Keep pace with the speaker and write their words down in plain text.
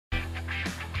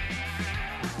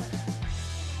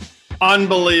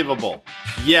Unbelievable.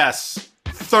 Yes.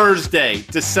 Thursday,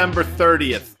 December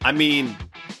 30th. I mean,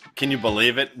 can you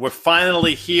believe it? We're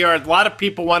finally here. A lot of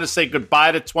people want to say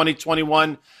goodbye to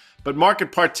 2021, but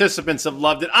market participants have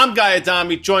loved it. I'm Guy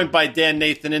Adami, joined by Dan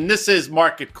Nathan, and this is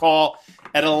Market Call.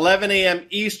 At 11 a.m.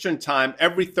 Eastern Time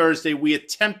every Thursday, we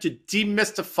attempt to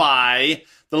demystify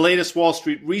the latest Wall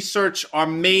Street research. Our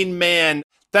main man,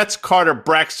 that's Carter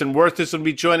Braxton Worth, is going to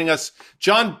be joining us.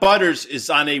 John Butters is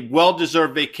on a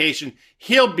well-deserved vacation.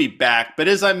 He'll be back. But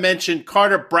as I mentioned,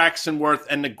 Carter Braxton Worth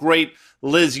and the great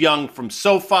Liz Young from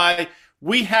SoFi.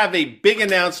 We have a big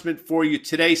announcement for you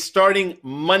today. Starting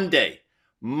Monday,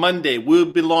 we'll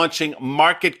be launching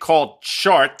Market Call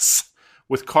Charts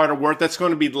with Carter Worth. That's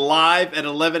going to be live at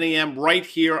 11 a.m. right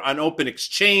here on Open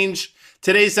Exchange.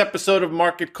 Today's episode of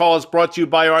Market Call is brought to you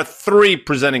by our three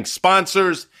presenting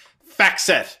sponsors,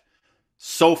 FactSet,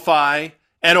 SoFi,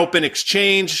 and Open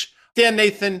Exchange. Dan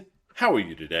Nathan, how are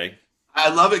you today? I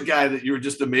love it, Guy, that you were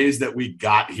just amazed that we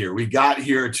got here. We got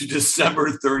here to December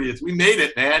 30th. We made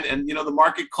it, man. And, you know, the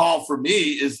Market Call for me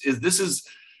is this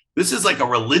is like a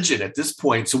religion at this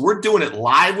point. So we're doing it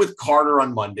live with Carter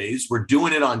on Mondays. We're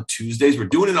doing it on Tuesdays. We're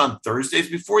doing it on Thursdays.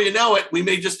 Before you know it, we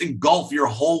may just engulf your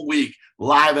whole week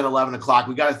live at 11 o'clock.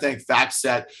 We got to thank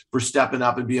FactSet for stepping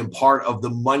up and being part of the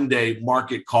Monday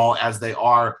Market Call as they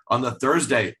are on the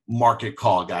Thursday Market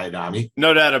Call, Guy Adami.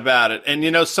 No doubt about it. And, you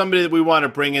know, somebody that we want to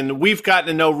bring in, we've gotten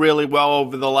to know really well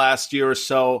over the last year or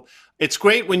so. It's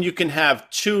great when you can have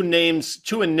two names,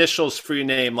 two initials for your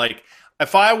name. Like,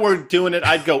 if I were doing it,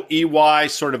 I'd go EY,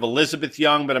 sort of Elizabeth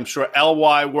Young, but I'm sure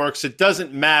LY works. It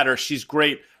doesn't matter. She's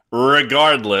great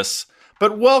regardless.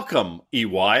 But welcome,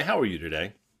 EY. How are you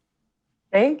today?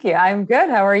 Thank you. I'm good.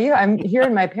 How are you? I'm here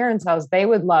in my parents' house. They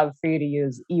would love for you to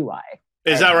use EY.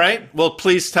 Is that right? Well,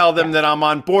 please tell them that I'm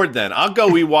on board then. I'll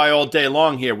go EY all day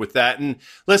long here with that. And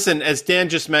listen, as Dan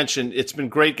just mentioned, it's been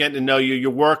great getting to know you.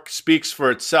 Your work speaks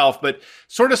for itself, but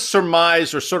sort of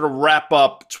surmise or sort of wrap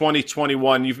up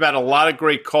 2021. You've had a lot of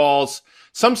great calls,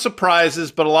 some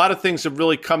surprises, but a lot of things have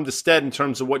really come to stead in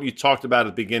terms of what you talked about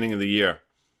at the beginning of the year.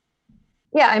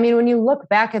 Yeah, I mean, when you look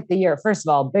back at the year, first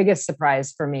of all, biggest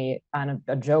surprise for me on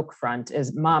a joke front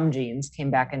is mom jeans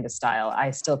came back into style.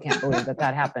 I still can't believe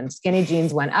that happened. Skinny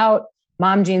jeans went out,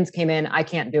 mom jeans came in. I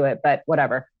can't do it, but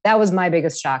whatever. That was my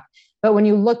biggest shock. But when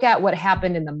you look at what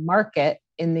happened in the market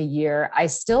in the year, I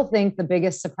still think the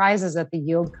biggest surprise is that the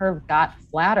yield curve got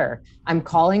flatter. I'm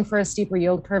calling for a steeper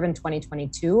yield curve in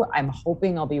 2022. I'm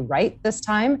hoping I'll be right this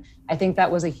time. I think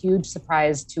that was a huge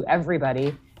surprise to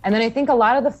everybody. And then I think a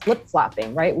lot of the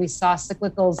flip-flopping, right? We saw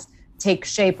cyclicals take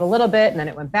shape a little bit, and then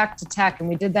it went back to tech, and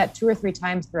we did that 2 or 3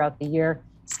 times throughout the year.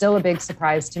 Still a big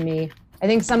surprise to me. I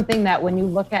think something that when you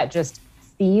look at just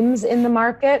themes in the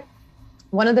market,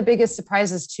 one of the biggest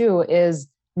surprises too is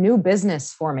new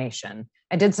business formation.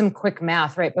 I did some quick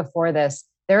math right before this.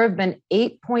 There have been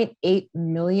 8.8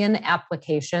 million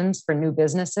applications for new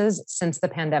businesses since the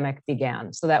pandemic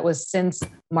began. So that was since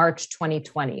March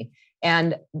 2020.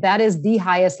 And that is the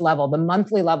highest level, the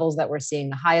monthly levels that we're seeing,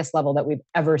 the highest level that we've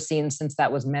ever seen since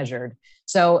that was measured.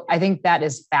 So I think that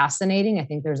is fascinating. I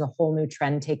think there's a whole new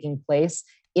trend taking place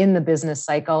in the business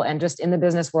cycle and just in the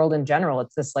business world in general.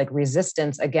 It's this like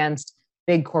resistance against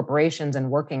big corporations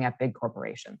and working at big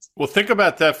corporations. Well, think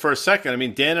about that for a second. I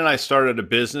mean, Dan and I started a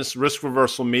business, Risk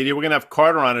Reversal Media. We're going to have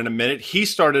Carter on in a minute. He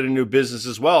started a new business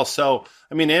as well. So,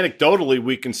 I mean, anecdotally,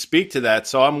 we can speak to that.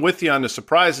 So I'm with you on the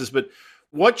surprises, but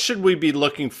what should we be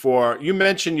looking for? You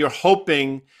mentioned you're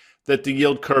hoping that the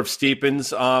yield curve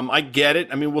steepens. I get it.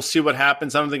 I mean, we'll see what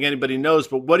happens. I don't think anybody knows,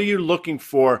 but what are you looking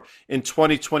for in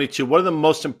 2022? What are the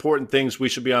most important things we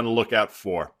should be on the lookout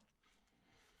for?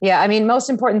 Yeah, I mean, most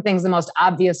important things, the most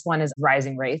obvious one is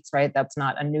rising rates, right? That's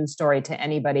not a new story to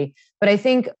anybody. But I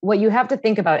think what you have to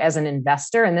think about as an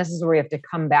investor, and this is where you have to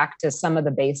come back to some of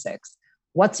the basics.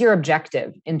 What's your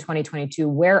objective in 2022?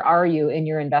 Where are you in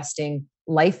your investing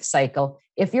life cycle?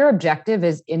 If your objective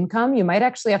is income, you might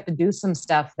actually have to do some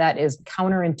stuff that is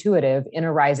counterintuitive in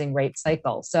a rising rate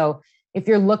cycle. So if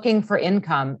you're looking for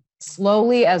income,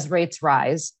 slowly as rates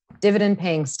rise, dividend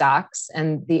paying stocks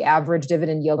and the average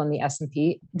dividend yield on the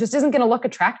S&P just isn't going to look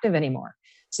attractive anymore.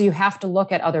 So you have to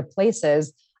look at other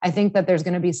places. I think that there's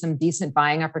going to be some decent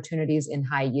buying opportunities in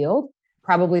high yield,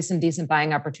 probably some decent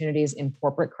buying opportunities in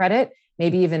corporate credit,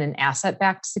 maybe even in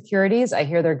asset-backed securities. I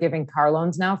hear they're giving car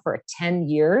loans now for 10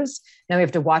 years. Now we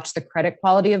have to watch the credit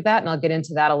quality of that, and I'll get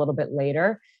into that a little bit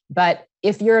later. But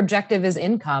if your objective is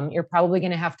income, you're probably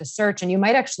going to have to search, and you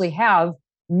might actually have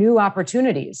new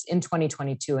opportunities in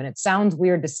 2022. And it sounds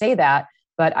weird to say that,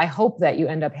 but I hope that you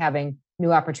end up having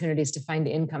new opportunities to find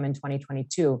income in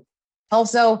 2022.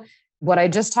 Also, what I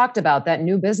just talked about, that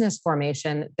new business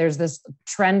formation, there's this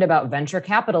trend about venture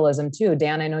capitalism too.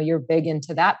 Dan, I know you're big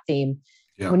into that theme.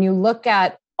 Yeah. When you look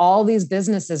at all these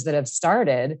businesses that have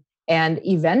started, and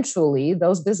eventually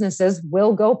those businesses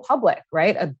will go public,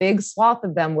 right? A big swath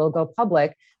of them will go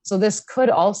public. So this could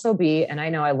also be, and I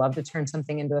know I love to turn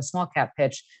something into a small cap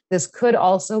pitch, this could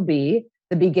also be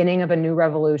the beginning of a new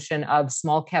revolution of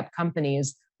small cap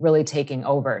companies really taking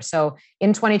over. So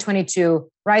in 2022,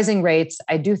 rising rates,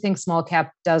 I do think small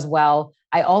cap does well.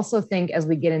 I also think as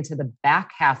we get into the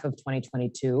back half of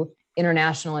 2022,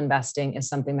 international investing is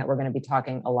something that we're going to be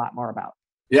talking a lot more about.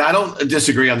 Yeah, I don't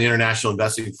disagree on the international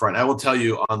investing front. I will tell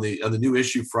you on the new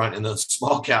issue front and the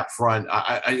small cap front,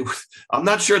 I'm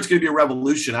not sure it's going to be a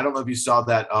revolution. I don't know if you saw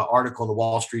that article in the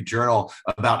Wall Street Journal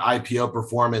about IPO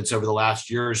performance over the last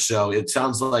year or so. It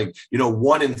sounds like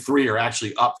 1 in 3 are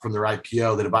actually up from their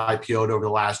IPO that have IPO'd over the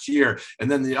last year.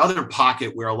 And then the other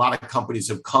pocket where a lot of companies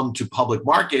have come to public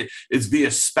market is via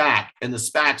SPAC, and the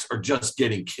SPACs are just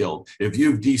getting killed. If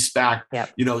you've de-SPAC,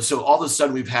 so all of a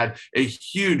sudden we've had a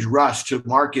huge rush to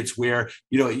markets where,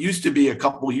 it used to be a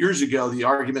couple of years ago, the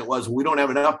argument was we don't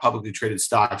have enough publicly traded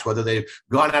stocks, whether they've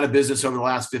gone out of business over the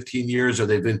last 15 years or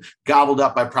they've been gobbled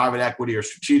up by private equity or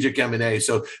strategic M&A.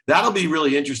 So that'll be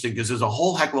really interesting because there's a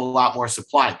whole heck of a lot more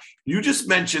supply. You just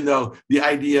mentioned, though, the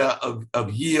idea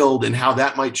of yield and how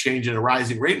that might change in a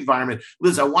rising rate environment.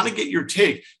 Liz, I want to get your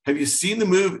take. Have you seen the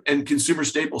move in consumer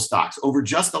staple stocks over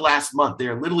just the last month? They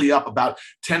are literally up about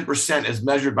 10% as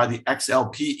measured by the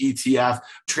XLP ETF,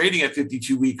 trading at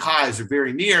 52-week highs or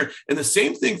very near. And the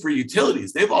same thing for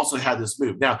utilities. They've also had this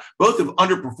move. Now, both have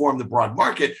underperformed the broad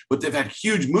market, but they've had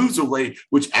huge moves of late,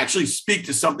 which actually speak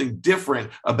to something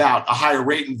different about a higher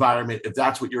rate environment if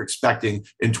that's what you're expecting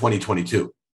in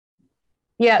 2022.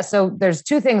 Yeah, so there's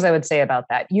 2 things I would say about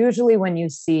that. Usually when you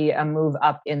see a move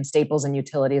up in staples and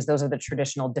utilities, those are the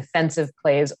traditional defensive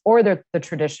plays or the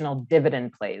traditional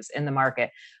dividend plays in the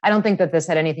market. I don't think that this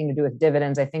had anything to do with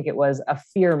dividends. I think it was a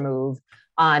fear move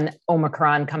on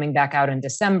Omicron coming back out in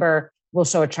December. We'll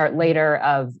show a chart later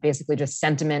of basically just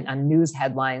sentiment on news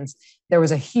headlines. There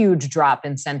was a huge drop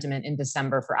in sentiment in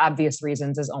December for obvious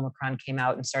reasons as Omicron came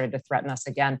out and started to threaten us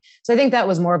again. So I think that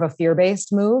was more of a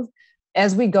fear-based move.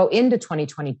 As we go into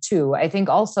 2022, I think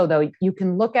also, though, you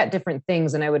can look at different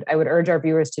things, and I would urge our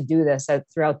viewers to do this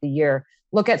throughout the year.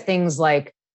 Look at things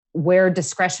like where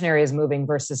discretionary is moving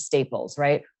versus staples,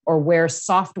 right? Or where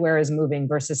software is moving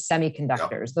versus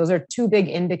semiconductors. Yep. Those are 2 big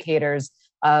indicators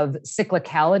of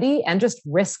cyclicality and just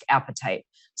risk appetite.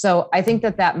 So I think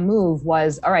that move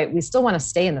was, all right, we still want to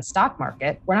stay in the stock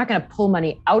market. We're not going to pull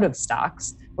money out of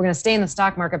stocks. We're going to stay in the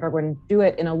stock market, but we're going to do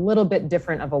it in a little bit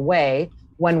different of a way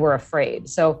when we're afraid.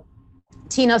 So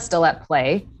Tina's still at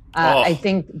play. I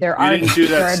think there are. You didn't do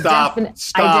that.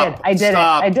 Stop. I did it.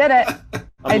 I did it.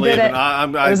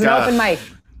 It was an open mic.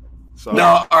 So.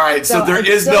 No, all right. So there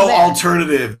is no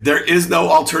alternative. There is no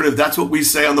alternative. That's what we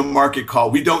say on the market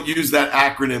call. We don't use that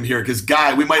acronym here because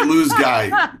we might lose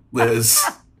Guy, Liz.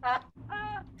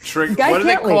 What do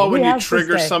they call when you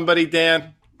trigger somebody,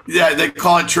 Dan? Yeah, they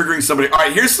call it triggering somebody. All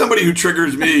right, here's somebody who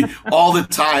triggers me all the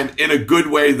time in a good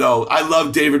way, though. I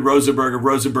love David Rosenberg of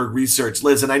Rosenberg Research.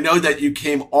 Liz, and I know that you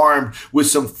came armed with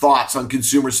some thoughts on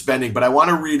consumer spending, but I want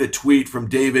to read a tweet from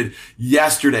David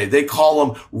yesterday. They call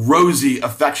him Rosie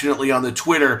affectionately on the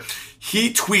Twitter.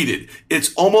 He tweeted,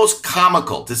 "It's almost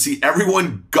comical to see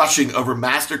everyone gushing over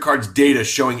MasterCard's data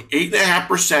showing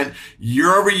 8.5%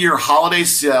 year-over-year holiday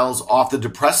sales off the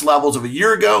depressed levels of a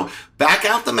year ago. Back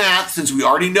out the math since we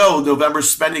already know November's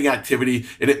spending activity,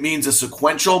 and it means a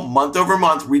sequential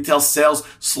month-over-month retail sales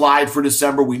slide for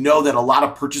December. We know that a lot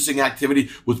of purchasing activity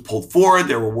was pulled forward.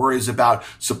 There were worries about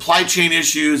supply chain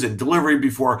issues and delivery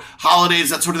before holidays,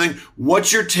 that sort of thing."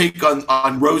 What's your take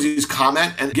on Rosie's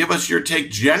comment? And give us your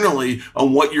take generally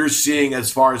on what you're seeing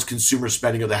as far as consumer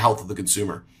spending or the health of the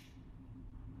consumer.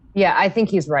 Yeah, I think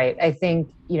he's right. I think,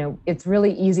 it's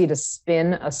really easy to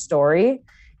spin a story.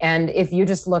 And if you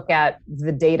just look at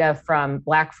the data from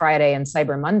Black Friday and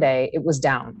Cyber Monday, it was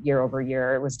down year over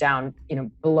year. It was down,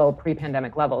 below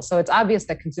pre-pandemic levels. So it's obvious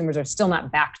that consumers are still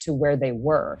not back to where they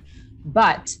were.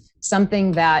 But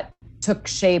something that took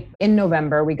shape in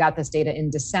November, we got this data in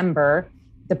December,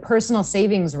 the personal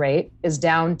savings rate is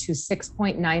down to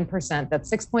 6.9%. That's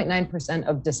 6.9%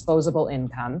 of disposable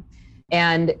income.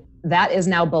 And that is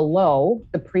now below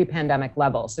the pre-pandemic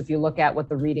level. So if you look at what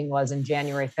the reading was in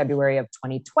January, February of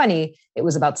 2020, it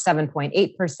was about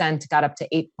 7.8%, got up to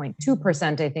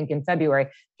 8.2%, I think, in February.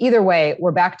 Either way,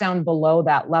 we're back down below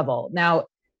that level. Now,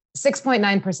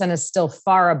 6.9% is still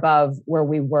far above where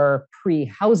we were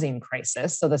pre-housing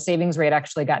crisis. So the savings rate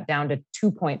actually got down to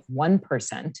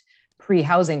 2.1%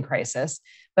 pre-housing crisis.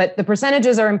 But the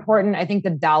percentages are important. I think the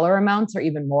dollar amounts are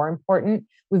even more important.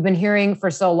 We've been hearing for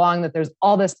so long that there's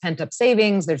all this pent-up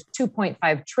savings. There's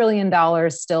 $2.5 trillion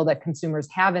still that consumers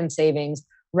have in savings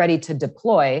ready to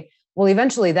deploy. Well,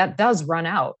 eventually that does run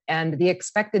out. And the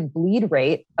expected bleed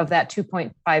rate of that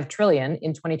 2.5 trillion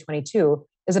in 2022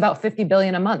 is about 50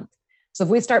 billion a month. So if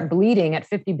we start bleeding at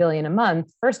 50 billion a month,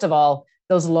 first of all,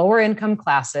 those lower income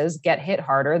classes get hit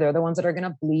harder. They're the ones that are going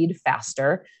to bleed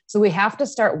faster. So we have to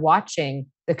start watching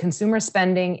the consumer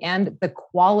spending and the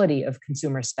quality of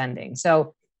consumer spending.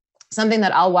 So something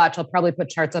that I'll watch, I'll probably put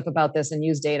charts up about this and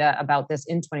use data about this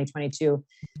in 2022.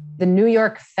 The New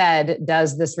York Fed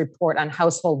does this report on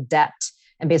household debt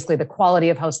and basically the quality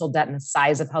of household debt and the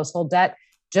size of household debt.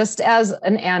 Just as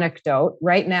an anecdote,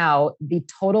 right now, the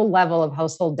total level of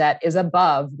household debt is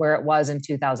above where it was in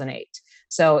 2008.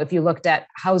 So if you looked at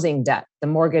housing debt, the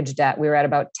mortgage debt, we were at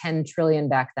about 10 trillion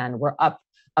back then. We're up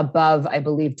above, I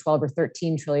believe, 12 or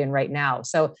 13 trillion right now.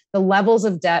 So the levels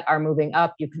of debt are moving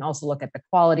up. You can also look at the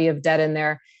quality of debt in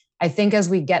there. I think as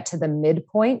we get to the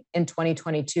midpoint in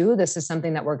 2022, this is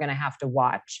something that we're going to have to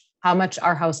watch. How much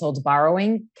are households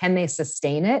borrowing? Can they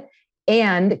sustain it?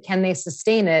 And can they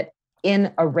sustain it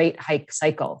in a rate hike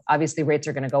cycle? Obviously, rates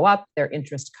are going to go up. Their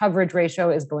interest coverage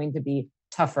ratio is going to be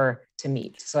tougher to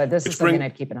meet. So this is something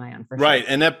I'd keep an eye on for sure. Right.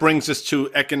 And that brings us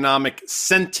to economic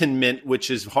sentiment,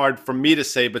 which is hard for me to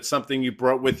say, but something you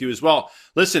brought with you as well.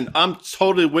 Listen, I'm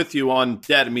totally with you on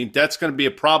debt. I mean, debt's going to be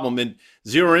a problem. And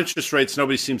zero interest rates,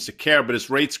 nobody seems to care. But as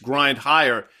rates grind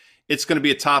higher, it's going to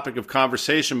be a topic of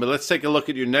conversation. But let's take a look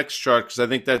at your next chart, because I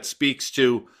think that speaks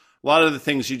to a lot of the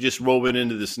things you just woven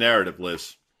into this narrative,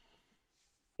 Liz.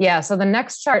 Yeah. So the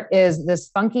next chart is this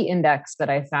funky index that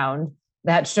I found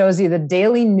that shows you the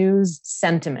daily news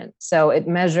sentiment. So it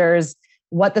measures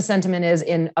what the sentiment is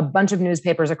in a bunch of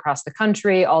newspapers across the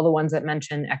country, all the ones that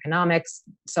mention economics,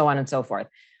 so on and so forth.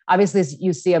 Obviously,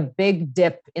 you see a big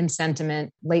dip in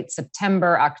sentiment late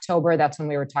September, October. That's when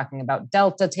we were talking about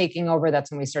Delta taking over.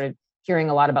 That's when we started hearing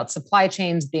a lot about supply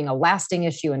chains being a lasting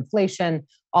issue, inflation,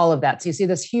 all of that. So you see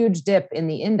this huge dip in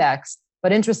the index.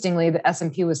 But interestingly, the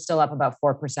S&P was still up about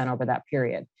 4% over that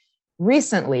period.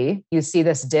 Recently, you see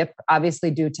this dip,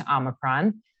 obviously due to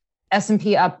Omicron.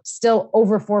 S&P up still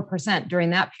over 4%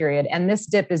 during that period. And this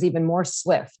dip is even more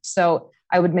swift. So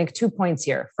I would make 2 points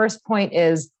here. First point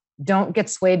is don't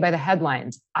get swayed by the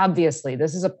headlines. Obviously,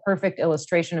 this is a perfect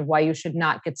illustration of why you should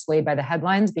not get swayed by the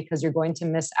headlines, because you're going to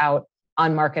miss out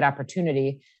on market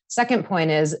opportunity. Second point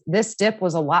is this dip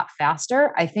was a lot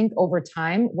faster. I think over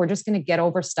time, we're just going to get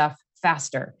over stuff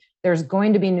faster. There's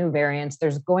going to be new variants.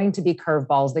 There's going to be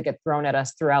curveballs that get thrown at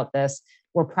us throughout this.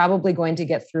 We're probably going to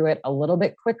get through it a little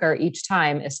bit quicker each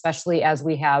time, especially as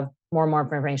we have more and more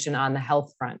information on the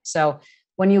health front. So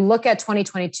when you look at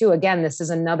 2022, again, this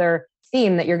is another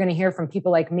theme that you're going to hear from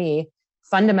people like me,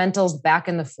 fundamentals back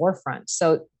in the forefront.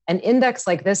 So an index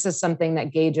like this is something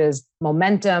that gauges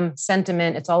momentum,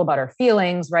 sentiment. It's all about our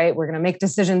feelings, right? We're going to make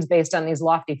decisions based on these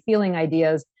lofty feeling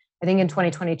ideas. I think in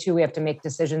 2022, we have to make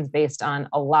decisions based on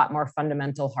a lot more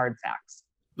fundamental hard facts.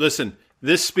 Listen,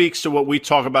 this speaks to what we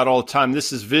talk about all the time.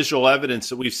 This is visual evidence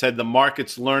that we've said the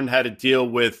markets learned how to deal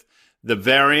with the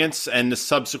variance and the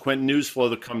subsequent news flow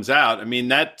that comes out. I mean,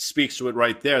 that speaks to it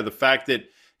right there. The fact that,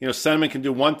 sentiment can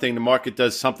do one thing, the market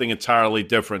does something entirely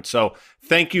different. So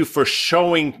thank you for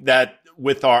showing that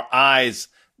with our eyes,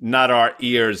 not our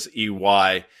ears,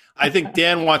 EY. I think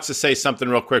Dan wants to say something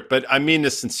real quick, but I mean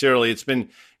this sincerely. It's been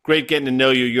great getting to know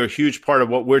you. You're a huge part of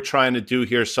what we're trying to do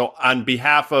here. So on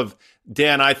behalf of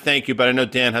Dan, I thank you, but I know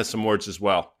Dan has some words as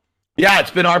well. Yeah,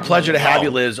 it's been our pleasure to have you,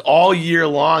 Liz, all year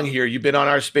long here. You've been on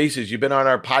our spaces. You've been on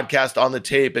our podcast On the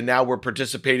Tape, and now we're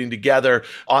participating together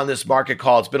on this market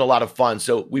call. It's been a lot of fun.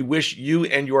 So we wish you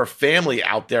and your family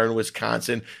out there in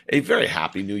Wisconsin a very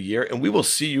happy new year, and we will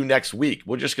see you next week.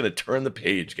 We're just going to turn the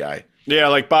page, guy. Yeah,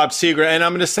 like Bob Seger. And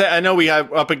I'm going to say, I know we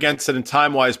have up against it in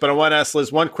time-wise, but I want to ask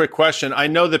Liz one quick question. I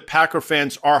know that Packer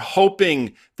fans are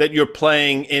hoping that you're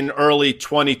playing in early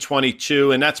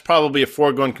 2022, and that's probably a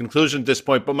foregone conclusion at this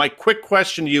point. But my quick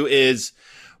question to you is,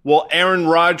 will Aaron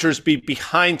Rodgers be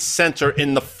behind center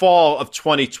in the fall of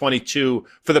 2022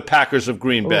 for the Packers of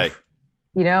Green Bay?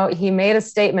 He made a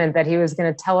statement that he was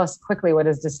going to tell us quickly what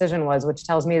his decision was, which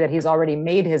tells me that he's already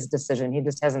made his decision. He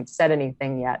just hasn't said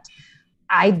anything yet.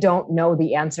 I don't know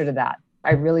the answer to that.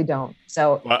 I really don't.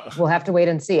 So we'll have to wait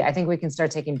and see. I think we can start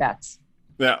taking bets.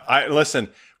 Yeah, listen,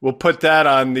 we'll put that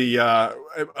on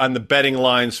the betting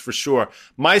lines for sure.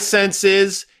 My sense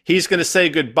is he's going to say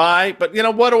goodbye, but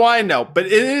what do I know? But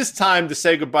it is time to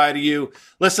say goodbye to you.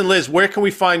 Listen, Liz, where can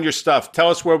we find your stuff? Tell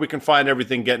us where we can find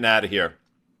everything getting out of here.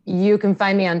 You can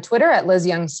find me on Twitter at Liz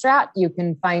Young Strat. You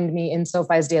can find me in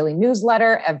SoFi's daily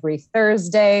newsletter every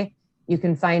Thursday. You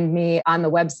can find me on the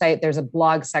website. There's a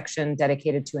blog section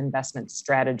dedicated to investment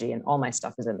strategy, and all my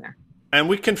stuff is in there. And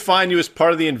we can find you as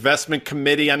part of the investment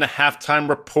committee on the Halftime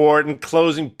Report and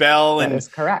Closing Bell That and is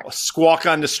correct. Squawk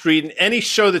on the Street. And any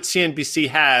show that CNBC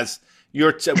has,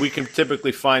 we can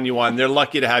typically find you on. They're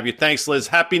lucky to have you. Thanks, Liz.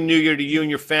 Happy New Year to you and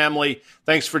your family.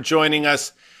 Thanks for joining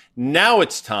us. Now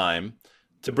it's time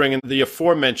to bring in the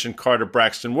aforementioned Carter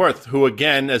Braxton Worth, who,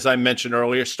 again, as I mentioned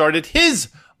earlier, started his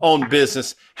own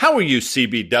business. How are you,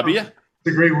 CBW?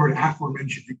 The great word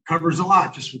aforementioned. It covers a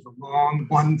lot just with a long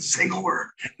one single word.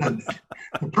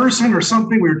 The person or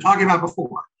something we were talking about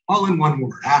before, all in one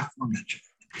word, aforementioned.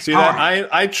 See that?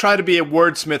 I try to be a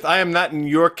wordsmith. I am not in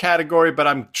your category, but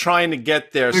I'm trying to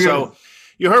get there. So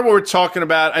you heard what we're talking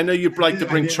about. I know you'd like to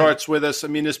bring charts with us. I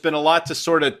mean, there's been a lot to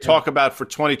sort of talk about for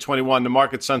 2021. The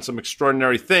market's done some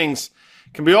extraordinary things.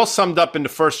 Can be all summed up in the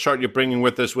first chart you're bringing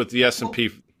with us with the S&P.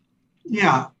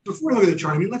 Yeah. Before we look at the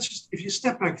chart, I mean, if you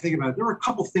step back and think about it, there were a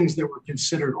couple things that were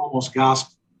considered almost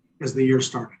gospel as the year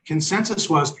started. Consensus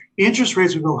was interest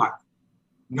rates would go higher.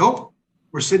 Nope.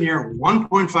 We're sitting here at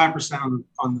 1.5%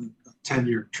 on the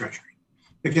 10-year treasury.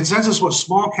 The consensus was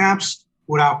small caps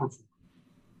would outperform.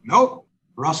 Nope.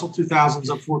 Russell 2000 is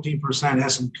up 14%.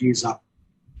 S&P is up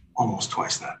almost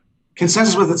twice that.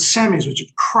 Consensus was that semis, which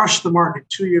have crushed the market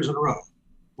 2 years in a row,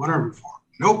 would underperform.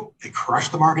 Nope. They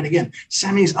crushed the market again.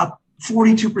 Semis up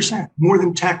 42%, more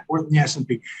than tech, more than the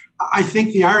S&P. I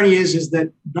think the irony is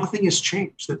that nothing has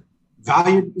changed, that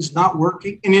value is not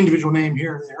working, an individual name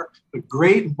here or there, but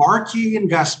great marquee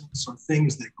investments are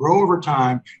things that grow over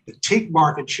time, that take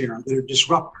market share, that are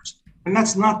disruptors. And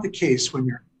that's not the case when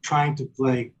you're trying to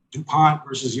play DuPont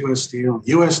versus U.S. Steel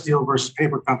versus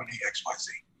paper company XYZ.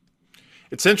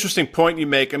 It's an interesting point you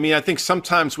make. I mean, I think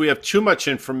sometimes we have too much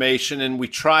information and we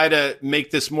try to make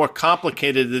this more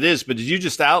complicated than it is. But as you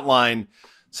just outlined,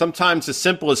 sometimes the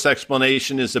simplest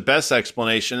explanation is the best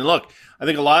explanation. And look, I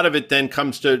think a lot of it then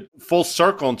comes to full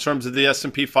circle in terms of the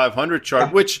S&P 500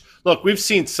 chart, which, look, we've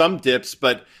seen some dips,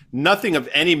 but nothing of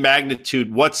any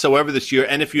magnitude whatsoever this year.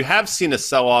 And if you have seen a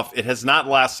sell-off, it has not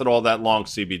lasted all that long,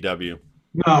 CBW.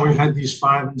 No, we've had these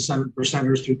 5 and 7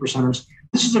 percenters, 3 percenters.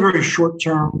 This is a very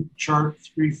short-term chart,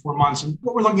 3-4 months. And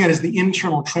what we're looking at is the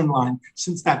internal trend line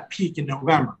since that peak in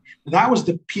November. That was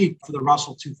the peak for the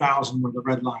Russell 2000 where the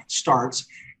red line starts.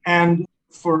 And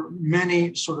for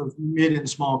many sort of mid and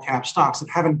small cap stocks that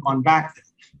haven't gone back there.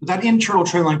 But that internal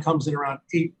trend line comes in around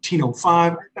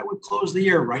 1805. That would close the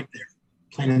year right there,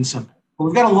 plain and simple. But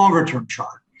we've got a longer-term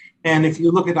chart. And if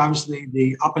you look at, obviously,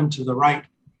 the up and to the right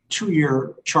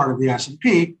 2-year chart of the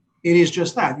S&P, it is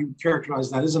just that. You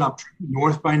characterize that as an uptrend.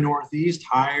 North by northeast,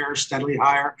 higher, steadily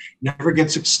higher, never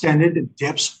gets extended, it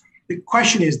dips. The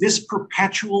question is, this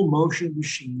perpetual motion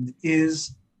machine that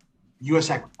is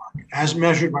U.S. equity market, as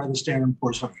measured by the Standard &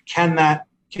 Poor's, can that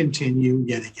continue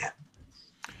yet again?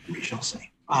 We shall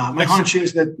see. My hunch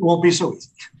is that it won't be so easy.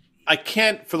 I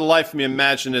can't, for the life of me,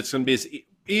 imagine it's going to be as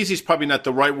easy is probably not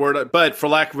the right word, but for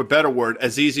lack of a better word,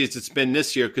 as easy as it's been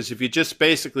this year. Because if you just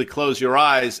basically close your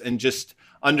eyes and just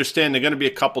understand there are going to be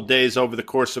a couple days over the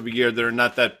course of a year that are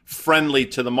not that friendly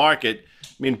to the market, I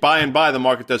mean, by and by, the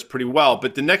market does pretty well.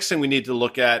 But the next thing we need to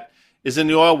look at is in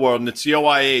the oil world, and it's the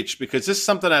OIH, because this is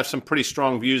something I have some pretty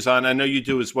strong views on. I know you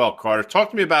do as well, Carter. Talk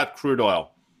to me about crude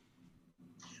oil.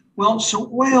 Well,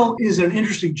 so oil is an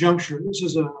interesting juncture. This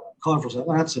is a colorful set.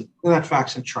 That's that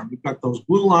FactSet chart. You've got those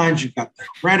blue lines, you've got the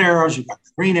red arrows, you've got the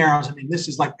green arrows. I mean, this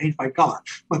is like paint by color.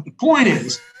 But the point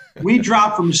is, we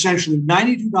dropped from essentially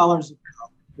 $92 a barrel,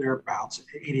 thereabouts,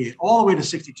 88, all the way to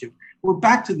 62. We're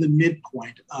back to the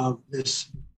midpoint of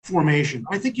this formation.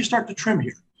 I think you start to trim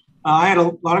here. I had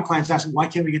a lot of clients asking, why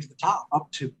can't we get to the top,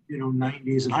 up to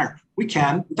 90s and higher? We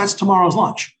can, but that's tomorrow's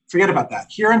lunch. Forget about that.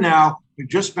 Here and now, we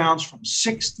just bounced from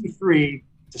 63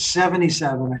 to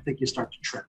 77. I think you start to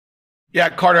trim. Yeah,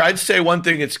 Carter, I'd say one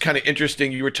thing that's kind of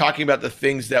interesting. You were talking about the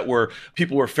things that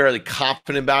people were fairly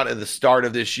confident about at the start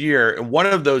of this year. And one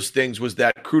of those things was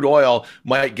that crude oil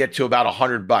might get to about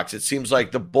 $100. It seems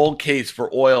like the bull case for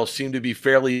oil seemed to be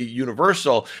fairly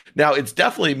universal. Now, it's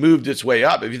definitely moved its way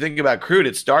up. If you think about crude,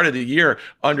 it started the year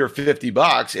under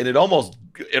 $50 and it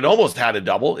almost had a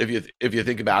double if you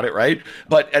think about it, right?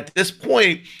 But at this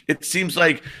point, it seems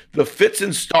like the fits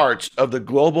and starts of the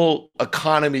global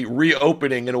economy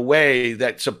reopening in a way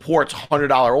that supports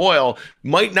 $100 oil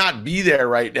might not be there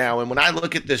right now. And when I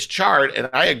look at this chart, and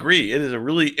I agree, it is a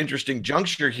really interesting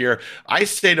juncture here, I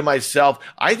say to myself,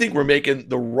 I think we're making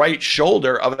the right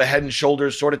shoulder of a head and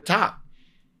shoulders sort of top.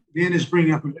 Dan is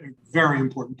bringing up a very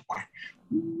important point.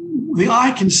 The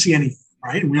eye can see anything.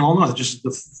 right? And we all know that just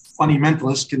the funny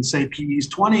mentalist can say PE is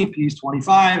 20, PE is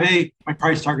 25. Hey, my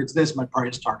price target's this, my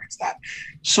price target's that.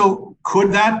 So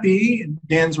could that be,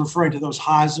 Dan's referring to those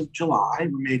highs of July,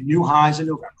 we made new highs in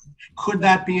November. Could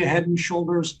that be a head and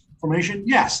shoulders formation?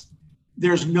 Yes.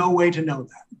 There's no way to know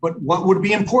that. But what would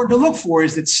be important to look for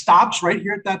is it stops right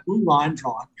here at that blue line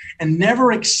drawn and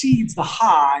never exceeds the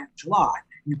high of July.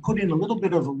 You put in a little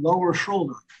bit of a lower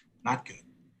shoulder, not good.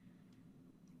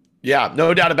 Yeah,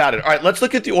 no doubt about it. All right, let's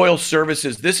look at the oil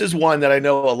services. This is one that I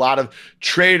know a lot of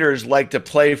traders like to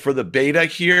play for the beta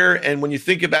here. And when you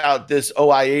think about this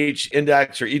OIH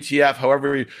index or ETF,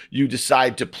 however you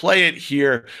decide to play it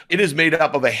here, it is made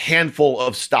up of a handful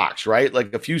of stocks, right?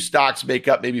 Like a few stocks make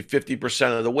up maybe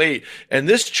 50% of the weight. And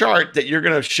this chart that you're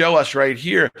going to show us right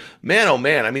here, man, oh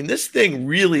man, I mean, this thing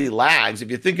really lags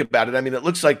if you think about it. I mean, it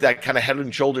looks like that kind of head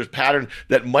and shoulders pattern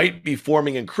that might be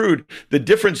forming in crude. The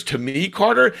difference to me,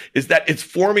 Carter, is that it's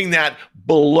forming that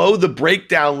below the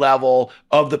breakdown level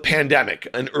of the pandemic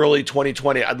in early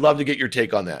 2020. I'd love to get your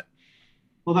take on that.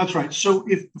 Well, that's right. So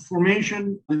if the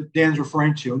formation that Dan's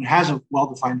referring to and has a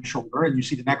well-defined shoulder, and you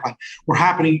see the neckline, were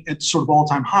happening at sort of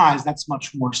all-time highs, that's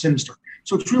much more sinister.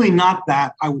 So it's really not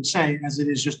that, I would say, as it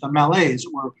is just a malaise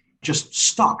or just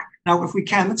stuck. Now, if we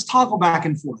can, let's toggle back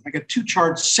and forth. I got two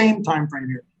charts, same time frame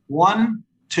here. 1,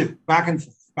 2, back and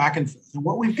forth, back and forth. And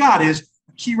what we've got is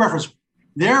a key reference.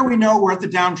 There we know we're at the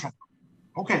downtrend.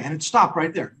 Okay, and it stopped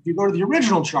right there. If you go to the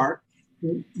original chart,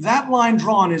 that line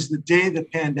drawn is the day the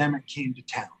pandemic came to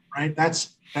town, right?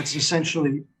 That's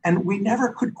essentially, and we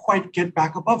never could quite get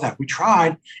back above that. We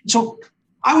tried. So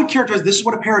I would characterize this is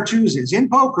what a pair of twos is. In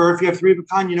poker, if you have three of a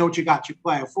kind, you know what you got. You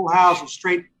play a full house, a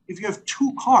straight. If you have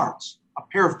two cards, a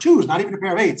pair of twos, not even a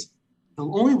pair of eights, the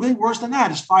only thing worse than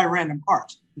that is 5 random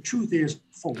cards. The truth is,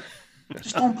 fold.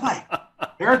 Just don't play.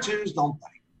 Pair of twos, don't play.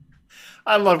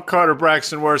 I love Carter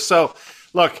Braxton Worth. So,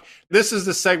 look, this is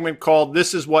the segment called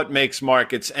This is What Makes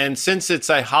Markets. And since it's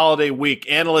a holiday week,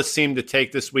 analysts seem to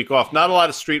take this week off. Not a lot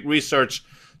of street research.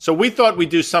 So we thought we'd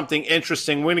do something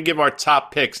interesting. We're going to give our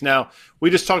top picks. Now, we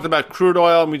just talked about crude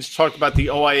oil, and we just talked about the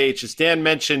OIH. As Dan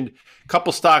mentioned, a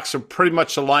couple stocks are pretty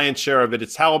much the lion's share of it.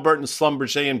 It's Halliburton,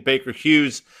 Schlumberger, and Baker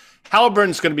Hughes.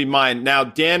 Halliburton's going to be mine. Now,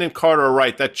 Dan and Carter are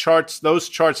right. Those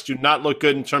charts do not look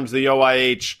good in terms of the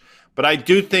OIH. But I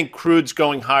do think crude's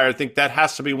going higher. I think that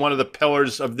has to be one of the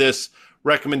pillars of this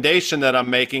recommendation that I'm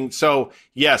making. So,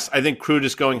 yes, I think crude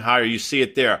is going higher. You see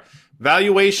it there.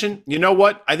 Valuation, you know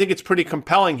what? I think it's pretty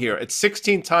compelling here. It's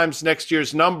 16 times next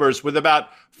year's numbers with about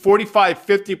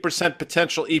 45-50%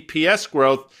 potential EPS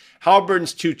growth.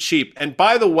 Halliburton's too cheap. And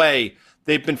by the way,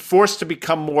 they've been forced to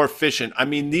become more efficient. I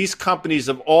mean, these companies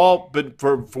have all been,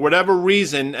 for whatever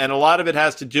reason, and a lot of it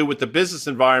has to do with the business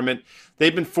environment,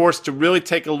 they've been forced to really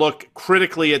take a look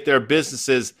critically at their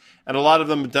businesses, and a lot of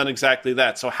them have done exactly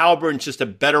that. So Halliburton's just a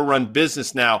better run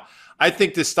business now. I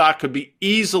think this stock could be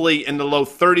easily in the low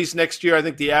 30s next year. I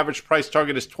think the average price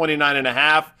target is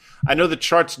 29.5. I know the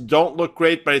charts don't look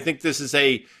great, but I think this is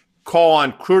a call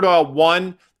on crude oil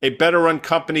 1, a better run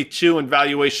company 2, and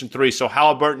valuation 3. So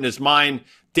Halliburton is mine.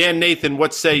 Dan, Nathan,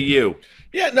 what say you?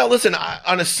 Yeah, no, listen,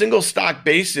 on a single stock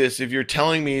basis, if you're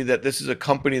telling me that this is a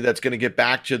company that's going to get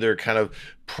back to their kind of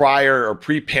prior or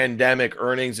pre-pandemic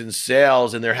earnings and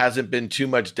sales, and there hasn't been too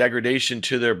much degradation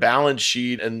to their balance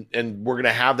sheet, and we're going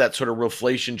to have that sort of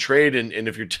reflation trade, and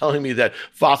if you're telling me that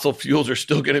fossil fuels are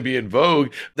still going to be in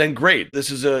vogue, then great.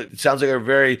 This is it sounds like a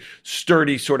very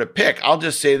sturdy sort of pick. I'll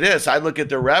just say this. I look at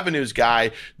their revenues,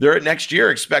 Guy. They're next year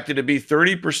expected to be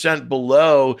 30%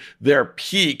 below their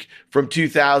peak from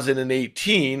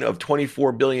 2018 of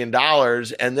 $24 billion.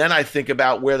 And then I think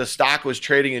about where the stock was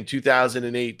trading in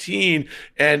 2018,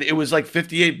 and it was like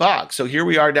 $58. So here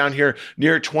we are down here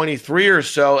near 23 or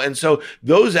so. And so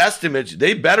those estimates,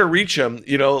 they better reach them,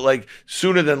 like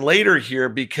sooner than later here,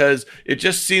 because it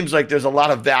just seems like there's a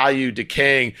lot of value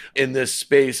decaying in this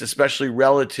space, especially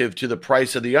relative to the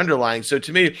price of the underlying. So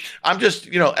to me, I'm just,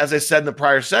 as I said in the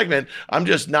prior segment,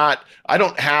 I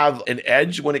don't have an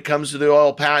edge when it comes to the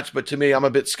oil patch, but to me, I'm a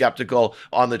bit skeptical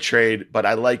on the trade, but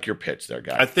I like your pitch there,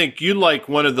 Guy. I think you like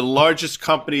one of the largest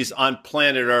companies on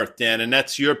planet Earth, Dan, and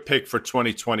that's your pick for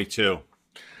 2022.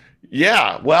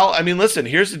 Yeah. Well, I mean, listen,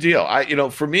 here's the deal.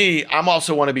 For me, I'm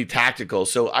also want to be tactical.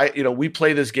 So we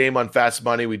play this game on Fast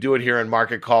Money. We do it here in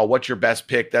Market Call. What's your best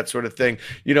pick? That sort of thing.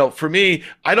 For me,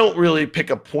 I don't really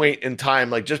pick a point in time.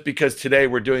 Like just because today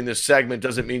we're doing this segment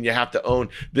doesn't mean you have to own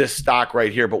this stock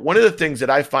right here. But one of the things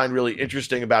that I find really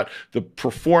interesting about the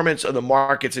performance of the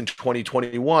markets in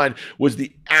 2021 was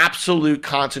the absolute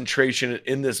concentration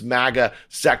in this MAGA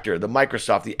sector, the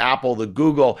Microsoft, the Apple, the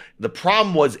Google. The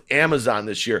problem was Amazon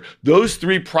this year. Those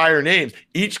three prior names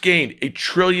each gained $1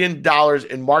 trillion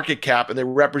in market cap, and they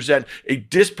represent a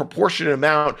disproportionate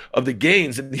amount of the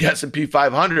gains in the S&P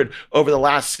 500 over the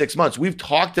last 6 months. We've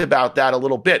talked about that a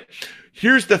little bit.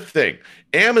 Here's the thing.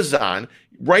 Amazon,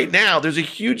 right now, there's a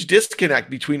huge disconnect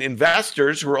between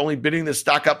investors who are only bidding the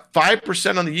stock up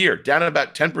 5% on the year, down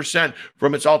about 10%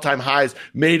 from its all-time highs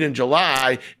made in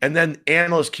July, and then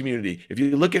analyst community. If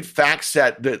you look at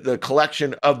FactSet, the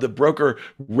collection of the broker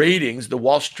ratings, the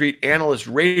Wall Street analyst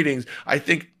ratings, I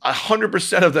think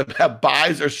 100% of them have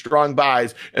buys or strong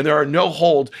buys, and there are no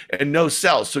holds and no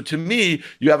sells. So to me,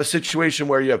 you have a situation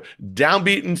where you have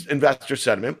downbeaten investor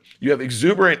sentiment, you have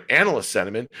exuberant analyst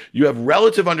sentiment, you have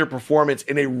relative underperformance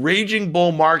in a raging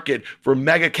bull market for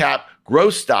mega cap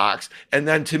growth stocks. And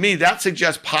then to me, that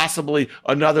suggests possibly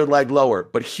another leg lower.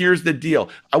 But here's the deal.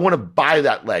 I want to buy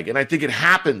that leg. And I think it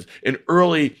happens in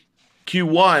early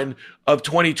Q1 of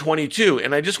 2022.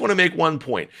 And I just want to make one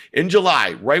point. In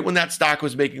July, right when that stock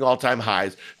was making all-time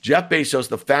highs, Jeff Bezos,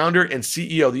 the founder and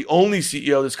CEO, the only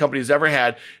CEO this company has ever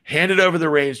had, handed over the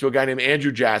reins to a guy named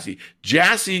Andrew Jassy.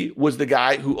 Jassy was the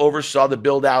guy who oversaw the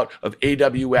build-out of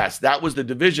AWS. That was the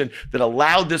division that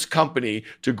allowed this company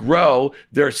to grow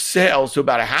their sales to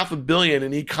about $500 million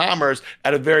in e-commerce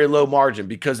at a very low margin,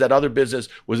 because that other business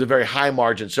was a very high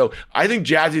margin. So I think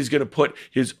Jassy is going to put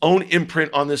his own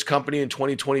imprint on this company in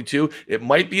 2022. It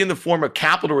might be in the form of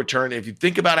capital return. If you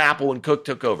think about Apple when Cook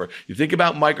took over, you think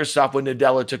about Microsoft when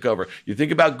Nadella took over, you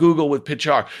think about Google with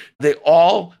Pichar, they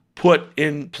all put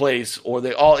in place, or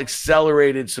they all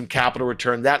accelerated some capital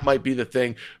return. That might be the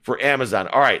thing for Amazon.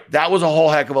 All right, that was a whole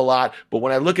heck of a lot. But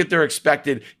when I look at their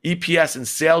expected EPS and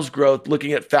sales growth,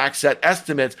 looking at FactSet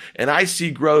estimates, and I see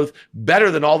growth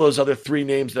better than all those other three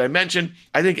names that I mentioned,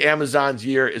 I think Amazon's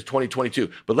year is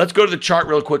 2022. But let's go to the chart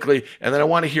real quickly, and then I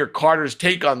want to hear Carter's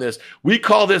take on this. We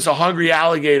call this a hungry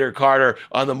alligator, Carter,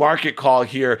 on the market call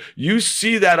here. You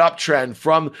see that uptrend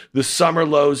from the summer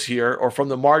lows here, or from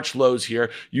the March lows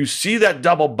here. You see that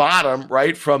double bottom,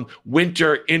 right, from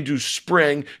winter into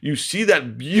spring. You see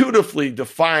that beautifully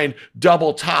defined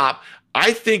double top.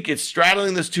 I think it's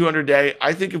straddling this 200-day.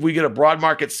 I think if we get a broad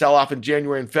market sell-off in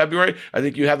January and February, I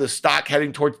think you have the stock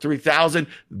heading towards 3,000.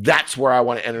 That's where I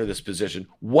want to enter this position.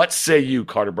 What say you,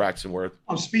 Carter Braxton Worth?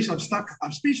 I'm speechless.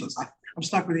 I'm speechless. I'm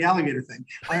stuck with the alligator thing.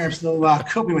 I am still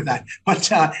coping with that. But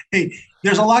hey,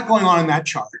 there's a lot going on in that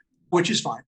chart, which is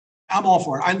fine. I'm all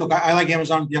for it. I like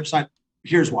Amazon on the upside.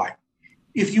 Here's why.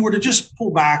 If you were to just pull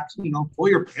back, pull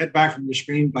your head back from your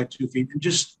screen by 2 feet and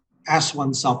just ask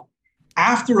oneself,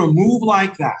 after a move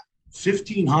like that,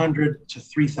 1,500 to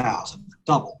 3,000,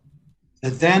 double,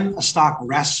 that then a stock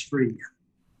rests for a year.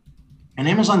 And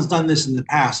Amazon's done this in the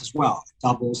past as well. It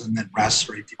doubles and then rests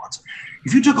for 18 months.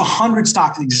 If you took 100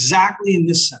 stocks exactly in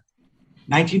this setting,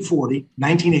 1940,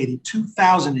 1980,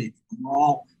 2080, when we're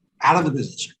all out of the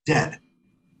business, or dead,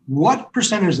 what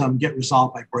percentage of them get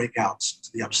resolved by breakouts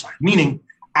to the upside? Meaning,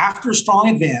 after a strong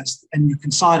advance and you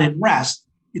consolidate and rest,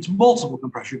 it's multiple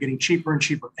compression. You're getting cheaper and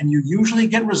cheaper. And you usually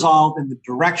get resolved in the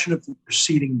direction of the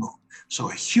preceding move. So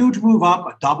a huge move up,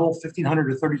 a double, 1,500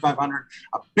 to 3,500,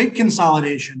 a big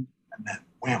consolidation, and then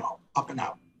whammo, up and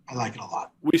out. I like it a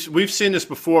lot. We've seen this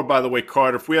before, by the way,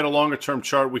 Carter. If we had a longer-term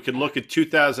chart, we could look at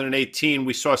 2018.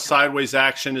 We saw sideways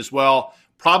action as well,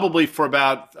 probably for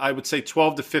about, I would say,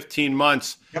 12 to 15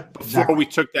 months before we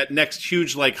took that next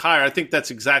huge leg higher. I think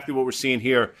that's exactly what we're seeing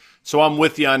here. So I'm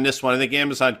with you on this one. I think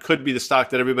Amazon could be the stock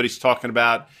that everybody's talking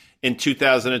about in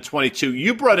 2022.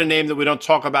 You brought a name that we don't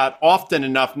talk about often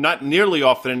enough, not nearly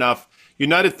often enough,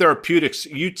 United Therapeutics,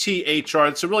 UTHR.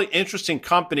 It's a really interesting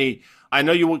company. I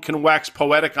know you can wax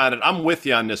poetic on it. I'm with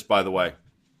you on this, by the way.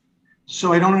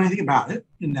 So I don't know anything about it,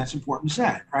 and that's important to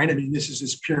say, right? I mean, this is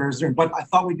as pure as there. But I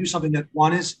thought we'd do something that,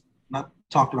 one, is not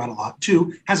talked about a lot.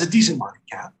 Two, has a decent market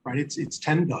cap, right? It's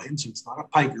 10 billion, so it's not a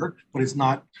piker, but it's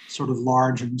not sort of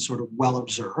large and sort of well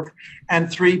observed. And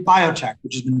three, biotech,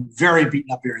 which has been a very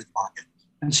beaten up area of the market.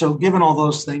 And so, given all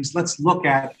those things, let's look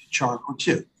at a chart or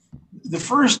two. The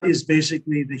first is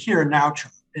basically the here and now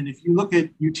chart. And if you look at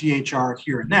UTHR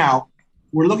here and now,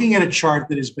 we're looking at a chart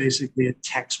that is basically a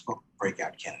textbook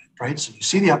breakout candidate, right? So you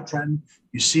see the uptrend,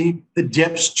 you see the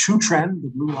dips to trend, the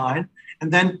blue line,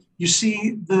 and then you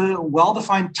see the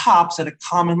well-defined tops at a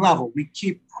common level. We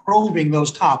keep probing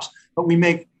those tops, but we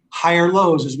make higher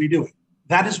lows as we do it.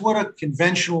 That is what a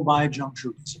conventional buy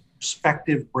juncture is, a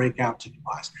prospective breakout to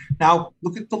buys. Now,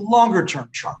 look at the longer-term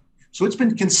chart. So it's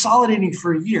been consolidating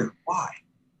for a year. Why?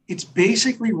 It's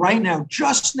basically right now,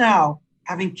 just now,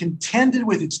 having contended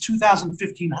with its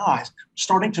 2015 highs,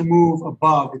 starting to move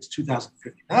above its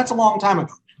 2015. Now, that's a long time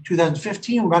ago.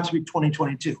 2015, we're about to be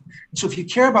 2022. And so if you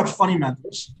care about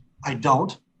fundamentals, I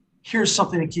don't. Here's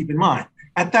something to keep in mind.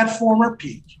 At that former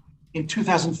peak in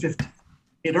 2015,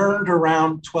 it earned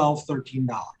around $12,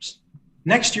 $13.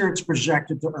 Next year, it's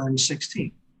projected to earn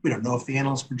 16. We don't know if the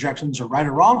analyst projections are right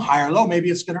or wrong, high or low.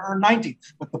 Maybe it's going to earn 19.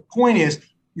 But the point is,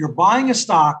 you're buying a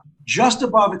stock just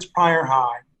above its prior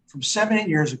high from 7-8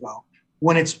 years ago,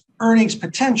 when its earnings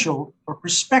potential or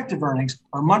prospective earnings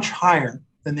are much higher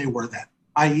than they were then,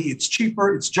 i.e. it's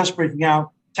cheaper, it's just breaking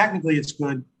out. Technically, it's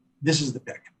good. This is the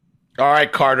pick. All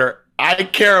right, Carter. I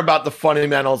care about the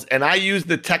fundamentals and I use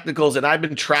the technicals, and I've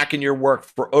been tracking your work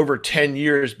for over 10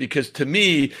 years because to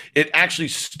me, it actually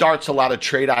starts a lot of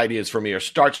trade ideas for me, or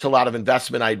starts a lot of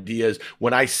investment ideas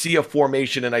when I see a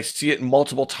formation and I see it in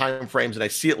multiple time frames and I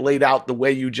see it laid out the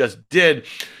way you just did.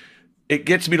 It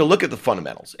gets me to look at the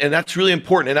fundamentals. And that's really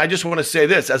important. And I just want to say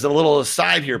this as a little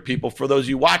aside here, people, for those of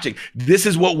you watching, this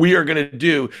is what we are going to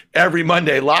do every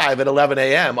Monday live at 11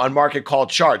 a.m. on Market Call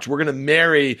Charts. We're going to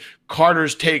marry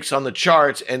Carter's takes on the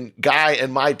charts and Guy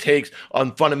and my takes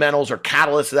on fundamentals or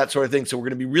catalysts, that sort of thing. So we're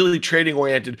going to be really trading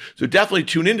oriented. So definitely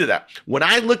tune into that. When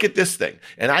I look at this thing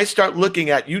and I start looking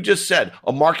at, you just said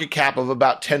a market cap of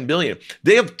about 10 billion.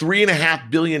 They have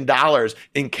 $3.5 billion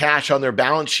in cash on their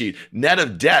balance sheet, net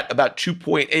of debt about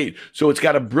 2.8. So it's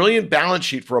got a brilliant balance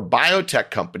sheet for a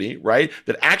biotech company, right?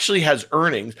 That actually has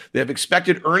earnings. They have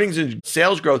expected earnings and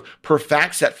sales growth per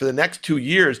FactSet for the next 2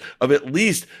 years of at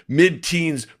least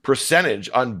mid-teens percentage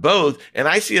on both. And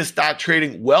I see a stock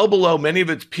trading well below many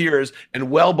of its peers and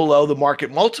well below the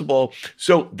market multiple.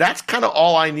 So that's kind of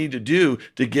all I need to do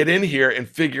to get in here and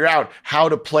figure out how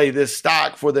to play this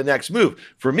stock for the next move.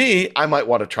 For me, I might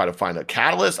want to try to find a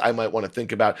catalyst. I might want to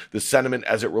think about the sentiment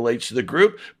as it relates to the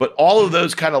group, but all of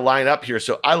those kind of line up here.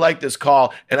 So I like this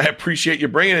call and I appreciate you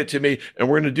bringing it to me. And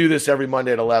we're going to do this every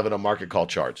Monday at 11 on Market Call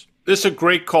Charts. This is a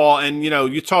great call. And,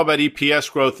 you talk about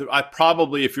EPS growth. I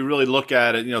probably, if you really look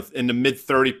at it, in the mid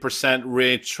 30%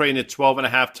 range, trading at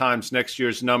 12.5 times next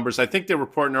year's numbers. I think they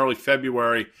report in early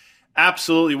February.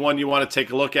 Absolutely one you want to take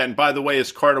a look at. And by the way,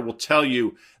 as Carter will tell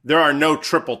you, there are no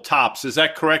triple tops. Is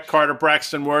that correct, Carter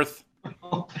Braxton Worth?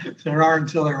 There are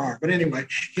until there are. But anyway,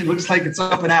 it looks like it's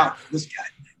up and out for this guy.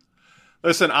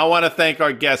 Listen, I want to thank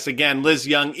our guests again, Liz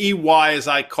Young, EY as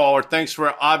I call her. Thanks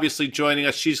for obviously joining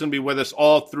us. She's going to be with us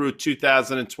all through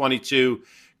 2022.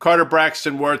 Carter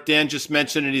Braxton Worth, Dan just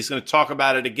mentioned it. He's going to talk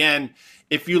about it again.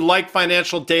 If you like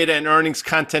financial data and earnings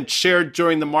content shared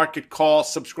during the market call,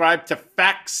 subscribe to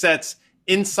FactSet's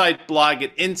Insight blog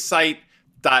at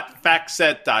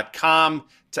insight.factset.com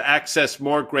to access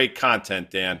more great content,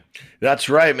 Dan. That's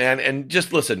right, man. And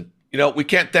just listen. We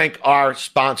can't thank our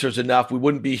sponsors enough. We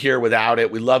wouldn't be here without it.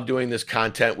 We love doing this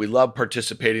content. We love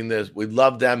participating in this. We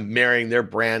love them marrying their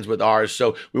brands with ours.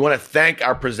 So we want to thank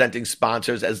our presenting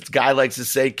sponsors. As Guy likes to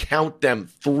say, count them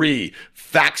 3.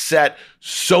 FactSet,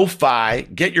 SoFi,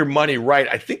 get your money right.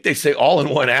 I think they say all in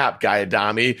one app, Guy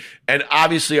Adami. And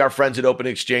obviously our friends at Open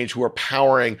Exchange who are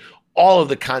powering all of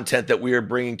the content that we are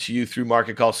bringing to you through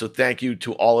Market Call. So thank you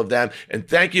to all of them. And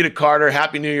thank you to Carter.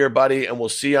 Happy New Year, buddy. And we'll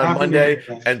see you on Monday.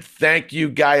 And thank you,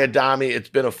 Guy Adami. It's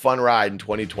been a fun ride in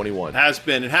 2021. It has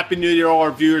been. And Happy New Year to all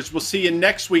our viewers. We'll see you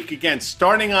next week again,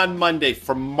 starting on Monday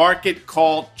for Market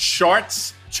Call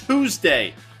Charts.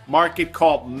 Tuesday, Market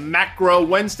Call Macro.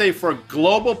 Wednesday for a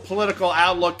global political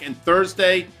outlook. And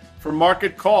Thursday for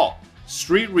Market Call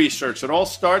Street Research. It all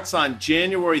starts on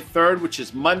January 3rd, which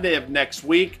is Monday of next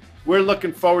week. We're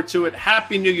looking forward to it.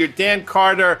 Happy New Year, Dan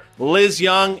Carter, Liz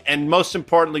Young, and most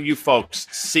importantly, you folks.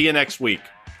 See you next week.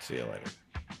 See you later.